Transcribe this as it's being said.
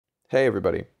Hey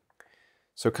everybody.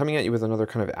 So coming at you with another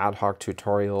kind of ad hoc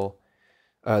tutorial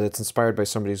that's inspired by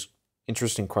somebody's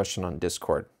interesting question on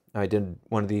Discord. I did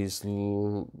one of these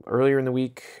earlier in the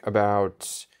week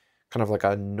about kind of like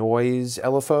a noise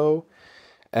LFO,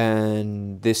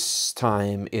 and this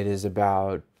time it is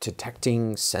about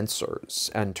detecting sensors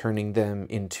and turning them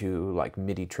into like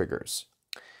MIDI triggers.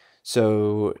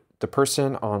 So the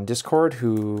person on Discord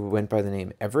who went by the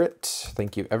name Everett,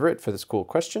 thank you Everett for this cool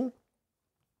question,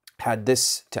 had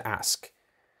this to ask.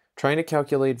 Trying to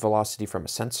calculate velocity from a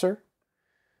sensor,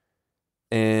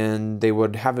 and they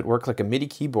would have it work like a MIDI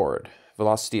keyboard.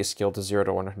 Velocity is scaled to 0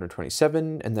 to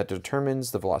 127, and that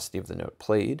determines the velocity of the note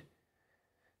played.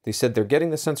 They said they're getting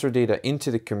the sensor data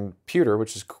into the computer,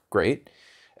 which is great,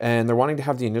 and they're wanting to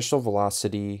have the initial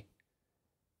velocity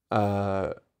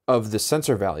of the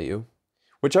sensor value,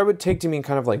 which I would take to mean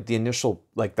kind of like the initial,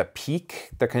 like the peak,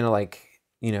 the kind of like,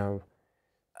 you know,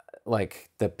 like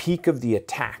the peak of the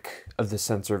attack of the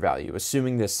sensor value,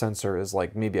 assuming this sensor is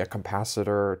like maybe a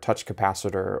capacitor, touch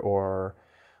capacitor, or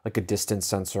like a distance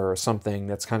sensor or something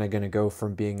that's kind of going to go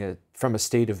from being from a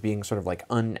state of being sort of like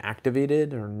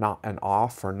unactivated or not and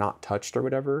off or not touched or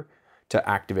whatever to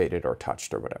activated or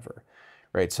touched or whatever,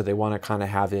 right? So they want to kind of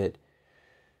have it,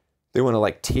 they want to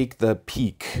like take the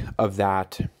peak of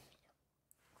that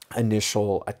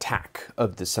initial attack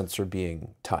of the sensor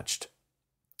being touched,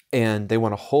 and they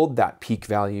want to hold that peak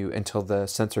value until the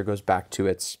sensor goes back to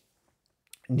its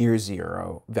near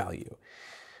zero value.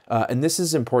 And this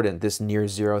is important, this near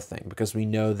zero thing, because we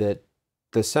know that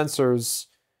the sensors,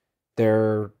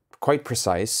 they're quite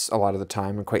precise a lot of the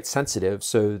time and quite sensitive,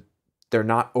 so they're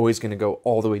not always going to go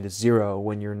all the way to zero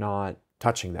when you're not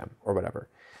touching them or whatever.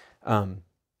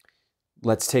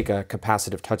 Let's take a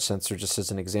capacitive touch sensor just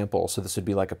as an example. So this would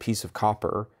be like a piece of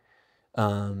copper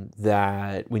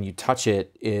that when you touch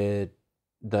it,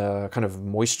 the kind of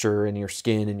moisture in your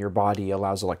skin and your body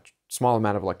allows a small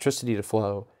amount of electricity to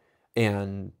flow,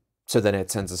 and so then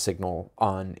it sends a signal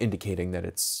on indicating that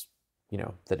it's, you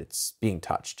know, that it's being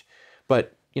touched.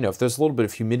 But, you know, if there's a little bit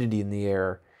of humidity in the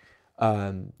air,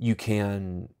 you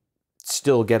can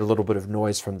still get a little bit of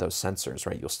noise from those sensors,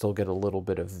 right? You'll still get a little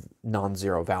bit of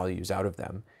non-zero values out of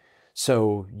them.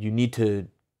 So you need to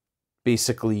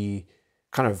basically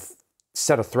kind of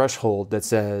set a threshold that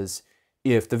says,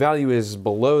 if the value is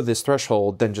below this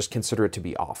threshold, then just consider it to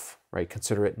be off, right?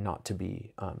 Consider it not to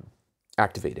be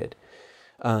activated.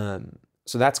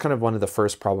 So that's kind of one of the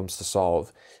first problems to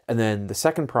solve. And then the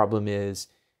second problem is,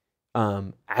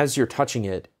 as you're touching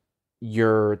it,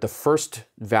 the first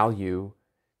value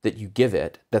that you give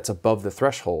it that's above the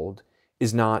threshold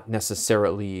is not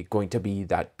necessarily going to be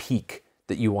that peak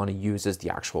that you want to use as the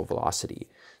actual velocity.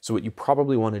 So what you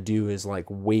probably want to do is like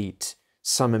wait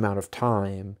some amount of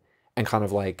time and kind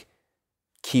of like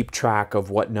keep track of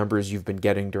what numbers you've been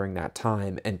getting during that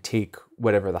time and take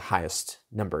whatever the highest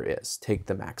number is, take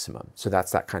the maximum. So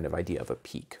that's that kind of idea of a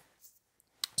peak.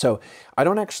 So I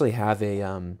don't actually have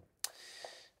a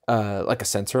like a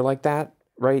sensor like that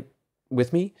right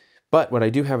with me, but what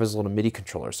I do have is a little MIDI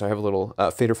controller. So I have a little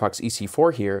FaderFox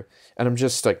EC4 here, and I'm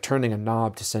just like turning a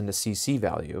knob to send a CC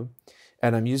value.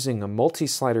 And I'm using a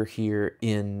multi-slider here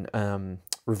in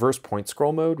reverse point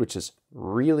scroll mode, which is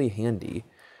really handy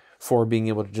for being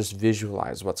able to just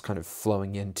visualize what's kind of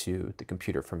flowing into the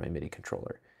computer from my MIDI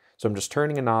controller. So I'm just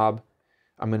turning a knob.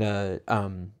 I'm going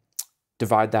to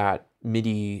divide that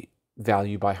MIDI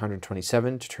value by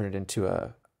 127 to turn it into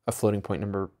a floating point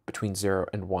number between 0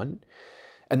 and 1.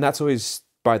 And that's always,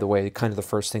 by the way, kind of the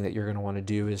first thing that you're going to want to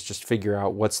do is just figure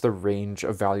out what's the range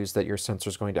of values that your sensor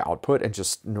is going to output and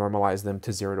just normalize them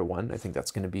to 0 to 1. I think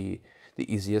that's going to be the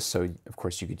easiest. So of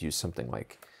course you could use something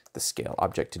like the scale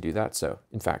object to do that. So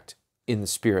in fact, in the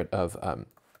spirit of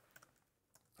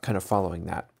kind of following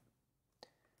that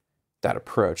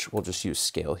approach, we'll just use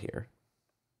scale here.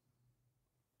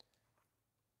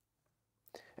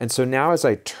 And so now as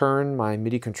I turn my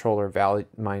MIDI controller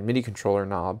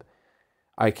knob,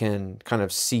 I can kind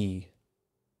of see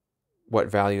what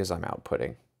values I'm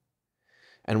outputting.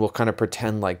 And we'll kind of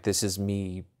pretend like this is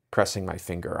me pressing my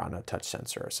finger on a touch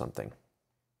sensor or something.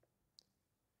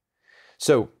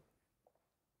 So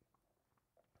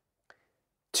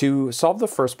to solve the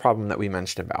first problem that we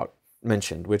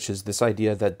mentioned, which is this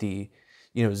idea that the,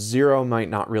 you know, zero might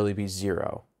not really be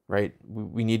zero, right?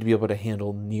 We need to be able to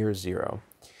handle near zero.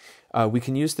 We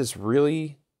can use this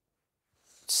really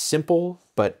simple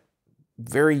but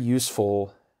very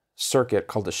useful circuit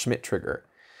called the Schmitt trigger.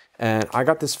 And I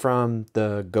got this from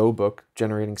the Go book,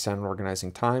 Generating Sound and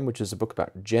Organizing Time, which is a book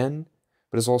about Gen,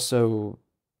 but is also,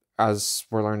 as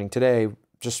we're learning today,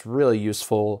 just really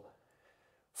useful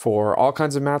for all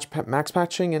kinds of max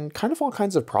matching and kind of all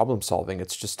kinds of problem solving.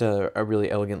 It's just a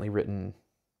really elegantly written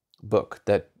book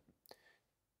that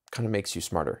kind of makes you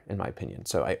smarter, in my opinion.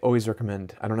 So I always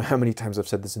recommend, I don't know how many times I've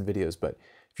said this in videos, but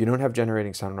if you don't have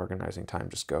Generating Sound and Organizing Time,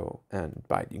 just go and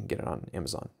buy it. You can get it on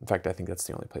Amazon. In fact, I think that's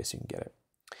the only place you can get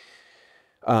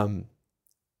it.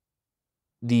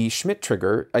 The Schmidt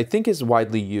trigger, I think, is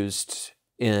widely used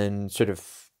in sort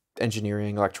of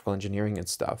engineering, electrical engineering and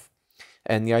stuff.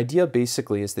 And the idea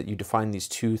basically is that you define these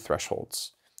two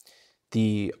thresholds.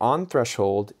 The on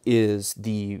threshold is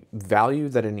the value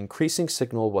that an increasing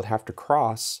signal would have to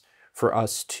cross for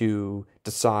us to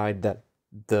decide that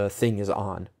the thing is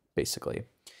on, basically.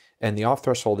 And the off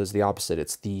threshold is the opposite.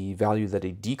 It's the value that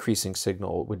a decreasing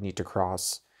signal would need to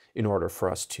cross in order for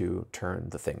us to turn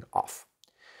the thing off.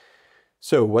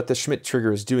 So what the Schmidt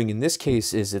trigger is doing in this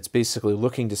case is it's basically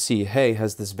looking to see, hey,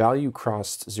 has this value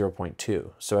crossed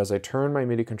 0.2? So as I turn my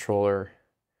MIDI controller,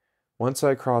 once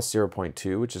I cross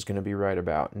 0.2, which is going to be right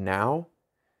about now,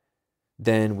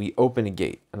 then we open a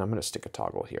gate. And I'm going to stick a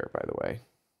toggle here, by the way.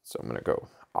 So I'm going to go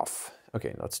off.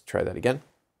 Okay, let's try that again.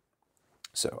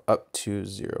 So up to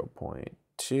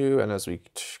 0.2, and as we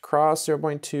cross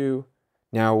 0.2,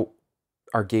 now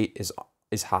our gate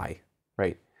is high,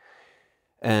 right?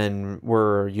 And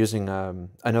we're using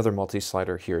another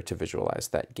multi-slider here to visualize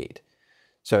that gate.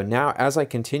 So now as I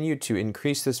continue to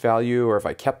increase this value, or if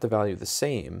I kept the value the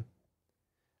same,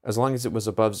 as long as it was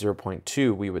above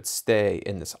 0.2, we would stay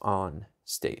in this on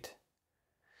state.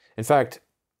 In fact,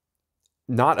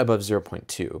 not above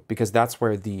 0.2, because that's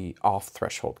where the off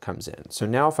threshold comes in. So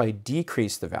now if I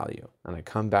decrease the value and I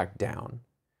come back down,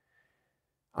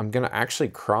 I'm going to actually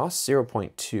cross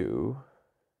 0.2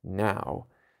 now,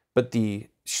 but the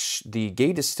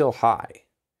gate is still high.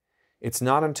 It's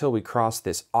not until we cross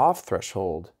this off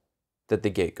threshold that the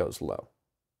gate goes low.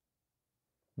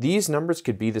 These numbers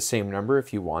could be the same number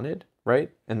if you wanted,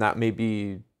 right? And that may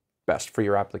be best for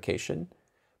your application,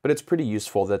 but it's pretty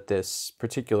useful that this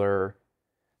particular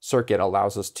circuit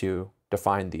allows us to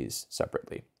define these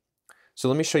separately. So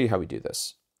let me show you how we do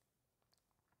this.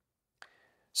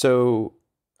 So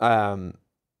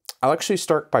I'll actually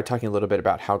start by talking a little bit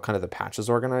about how kind of the patch is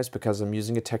organized, because I'm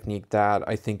using a technique that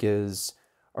I think is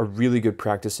a really good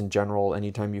practice in general.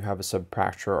 Anytime you have a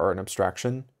subpatcher or an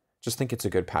abstraction, just think it's a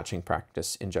good patching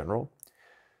practice in general.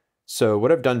 So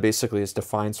what I've done basically is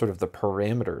define sort of the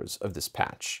parameters of this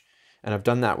patch. And I've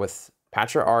done that with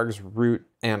patcher args, root,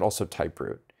 and also type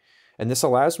root. And this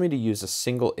allows me to use a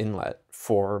single inlet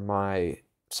for my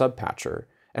subpatcher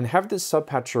and have this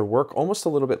subpatcher work almost a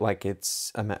little bit like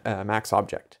it's a max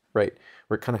object, right?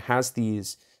 Where it kind of has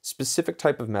these specific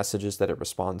type of messages that it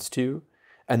responds to.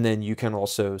 And then you can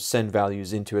also send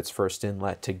values into its first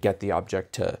inlet to get the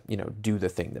object to, do the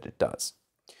thing that it does.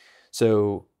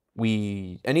 So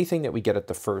anything that we get at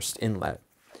the first inlet,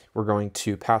 we're going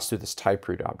to pass through this type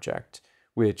root object,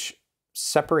 which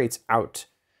separates out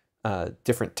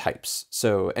different types.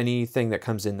 So anything that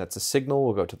comes in that's a signal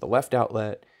will go to the left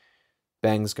outlet,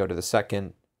 bangs go to the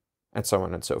second, and so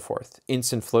on and so forth.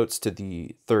 Ints and floats to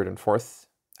the third and fourth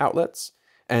outlets.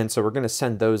 And so we're going to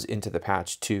send those into the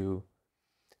patch to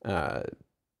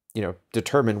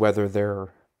determine whether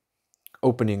they're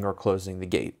opening or closing the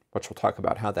gate, which we'll talk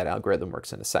about how that algorithm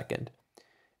works in a second.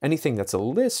 Anything that's a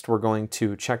list, we're going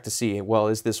to check to see, well,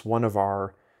 is this one of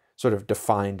our sort of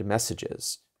defined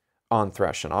messages, on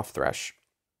thresh and off thresh?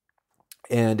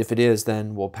 And if it is,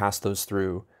 then we'll pass those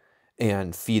through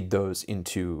and feed those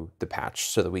into the patch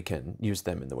so that we can use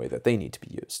them in the way that they need to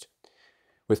be used.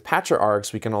 With patcher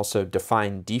args, we can also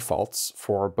define defaults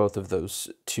for both of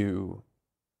those two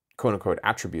quote-unquote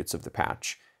attributes of the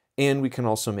patch, and we can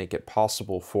also make it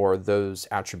possible for those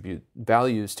attribute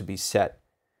values to be set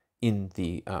in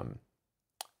the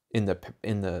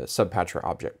subpatcher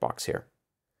object box here.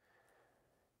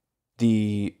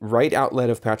 The right outlet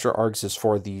of patcher args is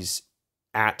for these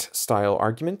at style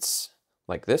arguments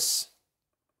like this,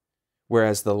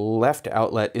 whereas the left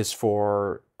outlet is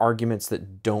for arguments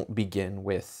that don't begin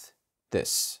with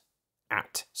this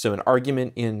at. So an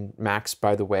argument in Max,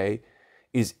 by the way,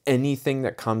 is anything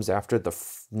that comes after the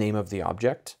name of the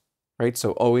object, right?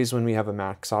 So always when we have a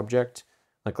Max object,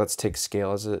 like let's take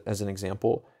scale as an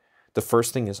example, the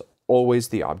first thing is always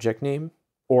the object name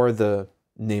or the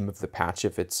name of the patch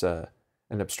if it's an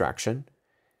abstraction.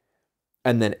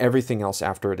 And then everything else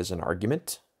after it is an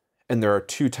argument. And there are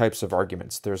two types of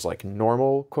arguments. There's like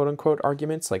normal quote unquote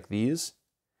arguments like these.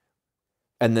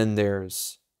 And then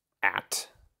there's at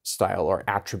style or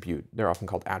attribute. They're often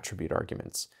called attribute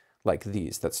arguments like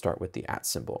these that start with the at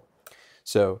symbol.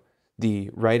 So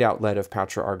the right outlet of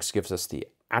patcher args gives us the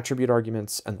attribute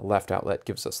arguments, and the left outlet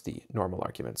gives us the normal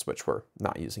arguments, which we're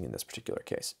not using in this particular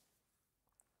case.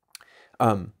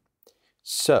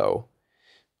 So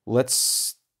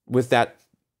with that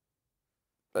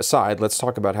aside, let's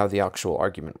talk about how the actual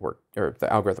argument work, or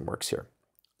the algorithm works here.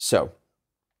 So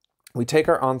we take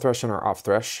our on thresh and our off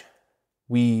thresh.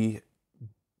 We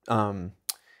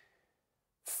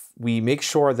make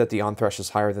sure that the on thresh is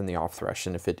higher than the off thresh,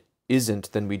 and if it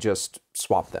isn't, then we just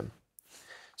swap them.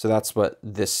 So that's what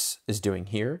this is doing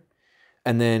here.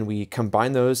 And then we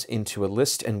combine those into a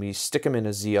list and we stick them in a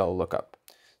ZL lookup.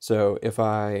 So if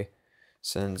I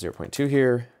send 0.2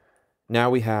 here, now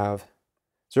we have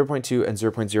 0.2 and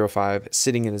 0.05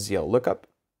 sitting in a ZL lookup.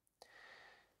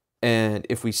 And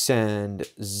if we send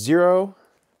 0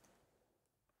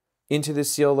 into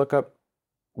this ZL lookup,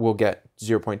 we'll get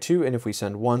 0.2, and if we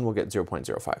send 1, we'll get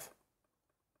 0.05.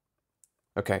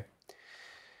 Okay.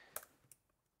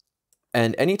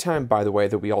 And anytime, by the way,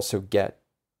 that we also get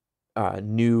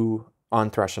new on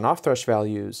thresh and off thresh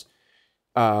values,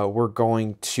 we're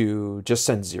going to just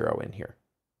send 0 in here,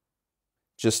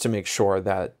 just to make sure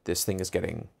that this thing is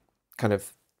getting kind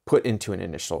of put into an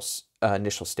initial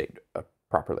state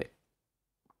properly.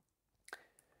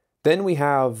 Then we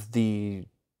have the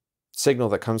signal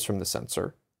that comes from the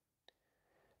sensor,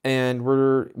 and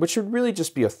which should really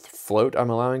just be a float. I'm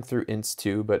allowing through ints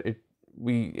too, but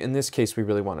in this case, we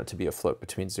really want it to be a float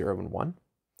between 0 and 1.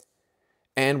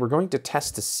 And we're going to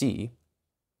test to see,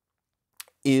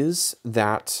 is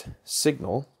that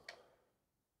signal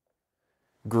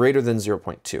greater than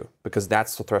 0.2? Because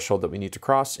that's the threshold that we need to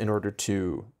cross in order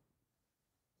to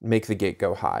make the gate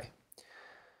go high.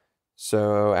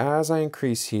 So as I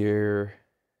increase here,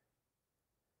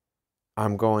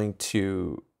 I'm going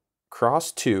to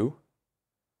cross 2.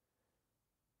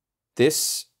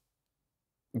 This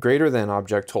greater than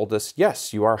object told us,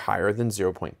 yes, you are higher than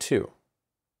 0.2.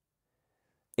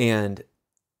 And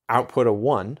output a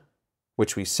 1,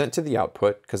 which we sent to the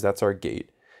output because that's our gate,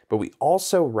 but we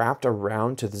also wrapped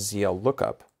around to the ZL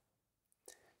lookup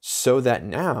so that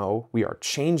now we are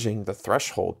changing the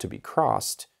threshold to be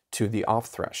crossed to the off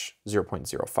thresh,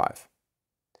 0.05.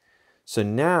 So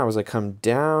now as I come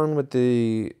down with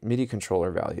the MIDI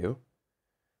controller value,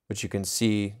 which you can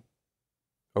see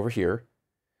over here,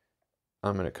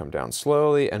 I'm going to come down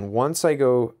slowly, and once I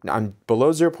go, I'm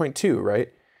below 0.2,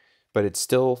 right? But it's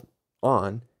still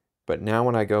on. But now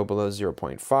when I go below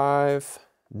 0.5,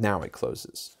 now it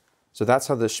closes. So that's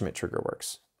how the Schmidt trigger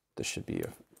works. This should be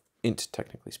a int,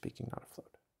 technically speaking, not a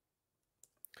float.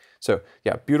 So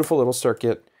yeah, beautiful little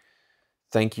circuit.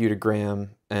 Thank you to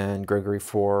Graham and Gregory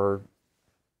for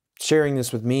sharing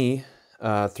this with me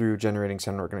through Generating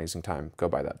Sound and Organizing Time. Go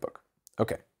buy that book.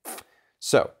 Okay,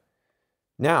 so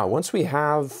now once we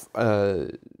have,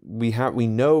 we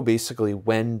know basically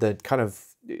when the kind of,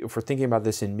 if we're thinking about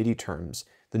this in MIDI terms,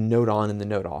 the note on and the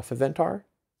note off event are.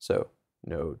 So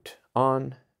note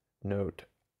on, note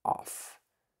off,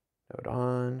 note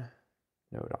on,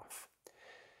 note off.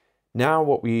 Now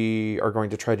what we are going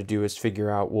to try to do is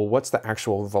figure out, well, what's the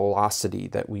actual velocity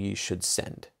that we should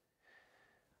send?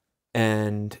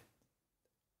 And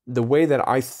the way that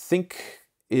I think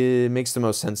it makes the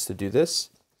most sense to do this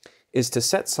is to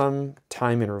set some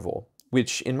time interval,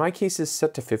 which in my case is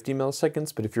set to 50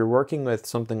 milliseconds, but if you're working with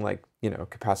something like,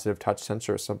 capacitive touch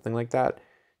sensor or something like that,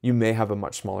 you may have a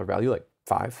much smaller value, like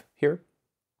 5 here.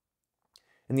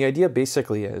 And the idea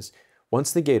basically is,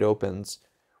 once the gate opens,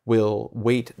 we'll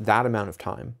wait that amount of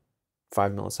time,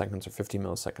 5 milliseconds or 50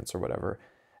 milliseconds or whatever,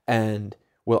 and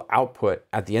we'll output,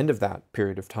 at the end of that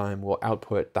period of time, we'll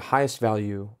output the highest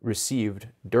value received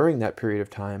during that period of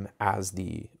time as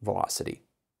the velocity.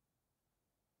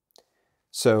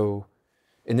 So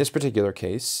in this particular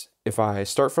case, if I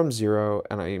start from 0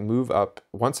 and I move up,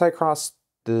 once I cross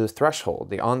the threshold,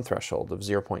 the on threshold of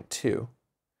 0.2,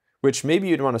 which maybe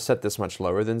you'd want to set this much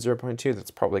lower than 0.2,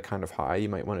 that's probably kind of high. You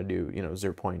might want to do,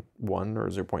 0.1 or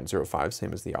 0.05,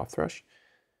 same as the off thresh,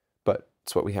 but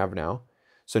it's what we have now.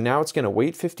 So now it's going to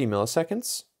wait 50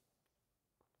 milliseconds,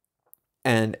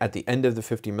 and at the end of the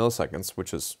 50 milliseconds,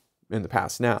 which is in the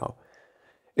past now,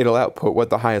 it'll output what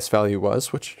the highest value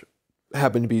was, which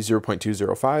happened to be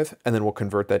 0.205, and then we'll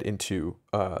convert that into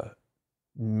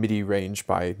MIDI range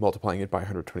by multiplying it by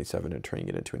 127 and turning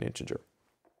it into an integer.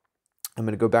 I'm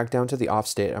going to go back down to the off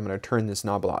state. I'm going to turn this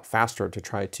knob a lot faster to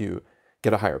try to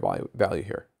get a higher value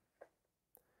here.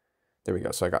 There we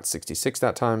go. So I got 66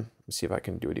 that time. Let's see if I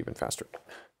can do it even faster.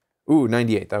 Ooh,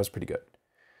 98. That was pretty good.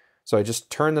 So I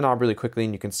just turn the knob really quickly,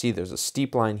 and you can see there's a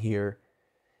steep line here.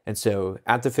 And so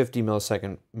at the 50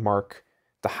 millisecond mark,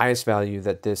 the highest value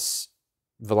that this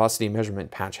velocity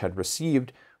measurement patch had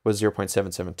received was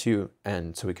 0.772,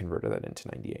 and so we converted that into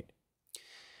 98.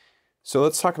 So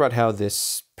let's talk about how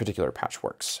this particular patch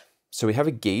works. So we have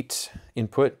a gate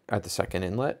input at the second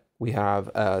inlet. We have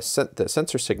the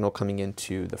sensor signal coming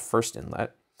into the first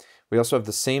inlet. We also have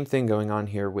the same thing going on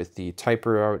here with the type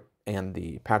route and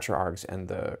the patcher args and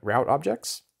the route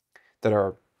objects that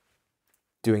are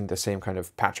doing the same kind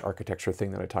of patch architecture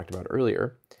thing that I talked about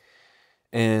earlier.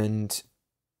 And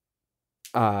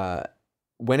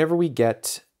whenever we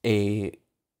get a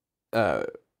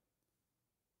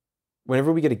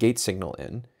gate signal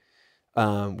in,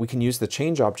 we can use the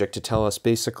change object to tell us,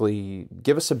 basically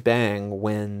give us a bang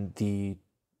when the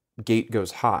gate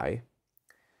goes high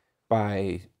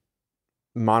by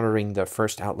monitoring the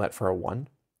first outlet for a 1,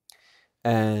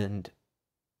 and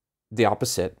the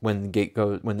opposite when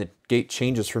the gate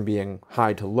changes from being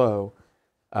high to low,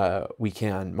 we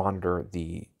can monitor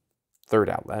the third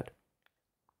outlet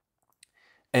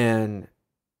and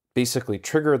basically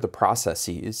trigger the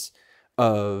processes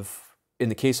of, in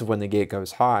the case of when the gate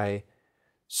goes high,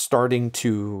 starting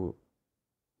to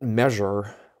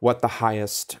measure what the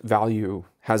highest value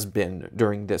has been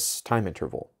during this time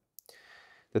interval.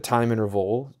 The time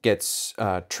interval gets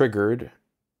triggered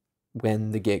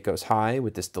when the gate goes high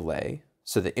with this delay.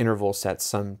 So the interval sets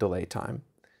some delay time,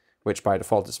 which by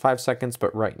default is 5 seconds,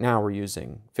 but right now we're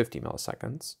using 50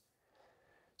 milliseconds.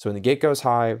 So when the gate goes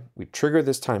high, we trigger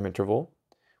this time interval.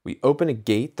 We open a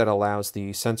gate that allows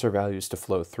the sensor values to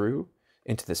flow through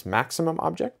into this maximum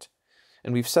object.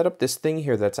 And we've set up this thing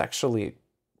here that's actually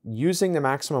using the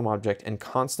maximum object and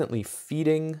constantly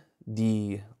feeding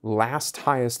the last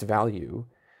highest value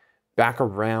back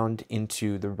around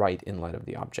into the right inlet of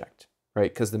the object,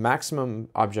 right? Because the maximum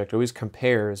object always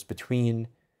compares between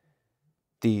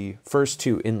the first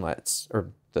two inlets,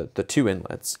 or the two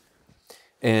inlets,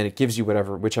 and it gives you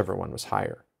whichever one was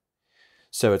higher.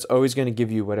 So it's always going to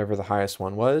give you whatever the highest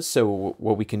one was. So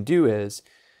what we can do is,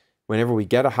 whenever we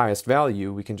get a highest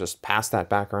value, we can just pass that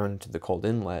back around to the cold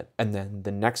inlet, and then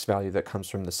the next value that comes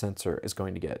from the sensor is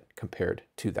going to get compared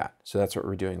to that. So that's what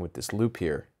we're doing with this loop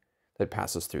here that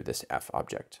passes through this F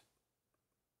object.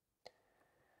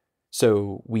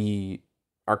 So we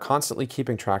are constantly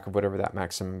keeping track of whatever that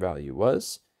maximum value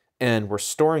was, and we're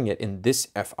storing it in this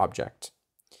F object.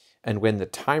 And when the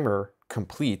timer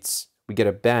completes, we get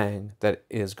a bang that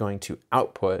is going to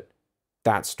output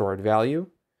that stored value,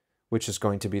 which is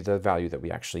going to be the value that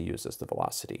we actually use as the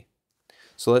velocity.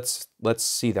 So let's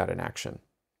see that in action.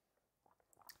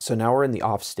 So now we're in the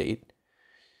off state.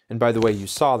 And by the way, you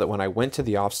saw that when I went to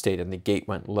the off state and the gate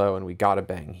went low and we got a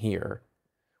bang here,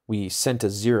 we sent a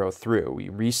 0 through. We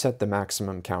reset the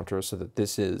maximum counter so that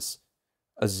this is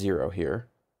a 0 here,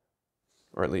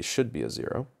 or at least should be a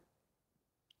 0.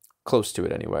 Close to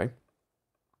it anyway.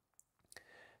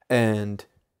 And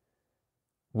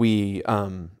we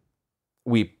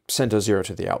sent a 0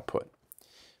 to the output.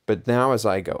 But now as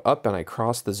I go up and I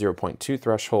cross the 0.2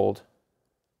 threshold,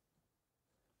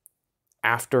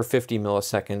 after 50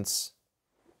 milliseconds,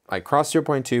 I crossed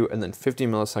 0.2, and then 50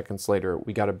 milliseconds later,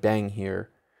 we got a bang here,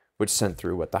 which sent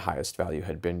through what the highest value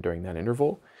had been during that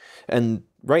interval. And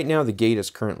right now the gate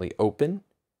is currently open,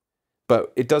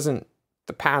 but it doesn't,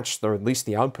 the patch, or at least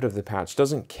the output of the patch,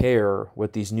 doesn't care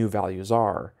what these new values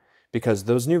are, because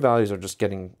those new values are just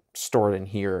getting stored in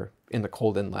here in the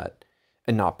cold inlet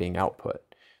and not being output,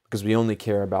 because we only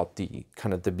care about the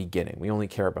kind of the beginning. We only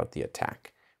care about the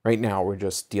attack. Right now, we're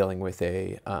just dealing with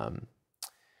a,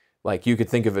 like you could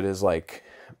think of it as like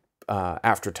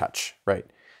aftertouch, right?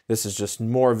 This is just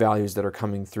more values that are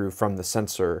coming through from the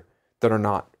sensor that are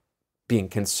not being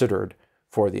considered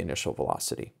for the initial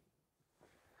velocity.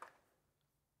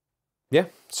 Yeah,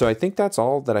 so I think that's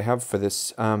all that I have for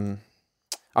this.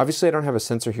 Obviously, I don't have a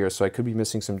sensor here, so I could be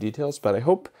missing some details, but I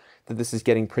hope that this is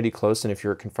getting pretty close, and if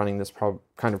you're confronting this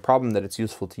kind of problem, that it's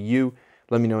useful to you.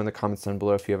 Let me know in the comments down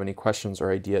below if you have any questions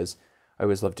or ideas. I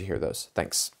always love to hear those.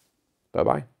 Thanks.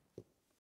 Bye-bye.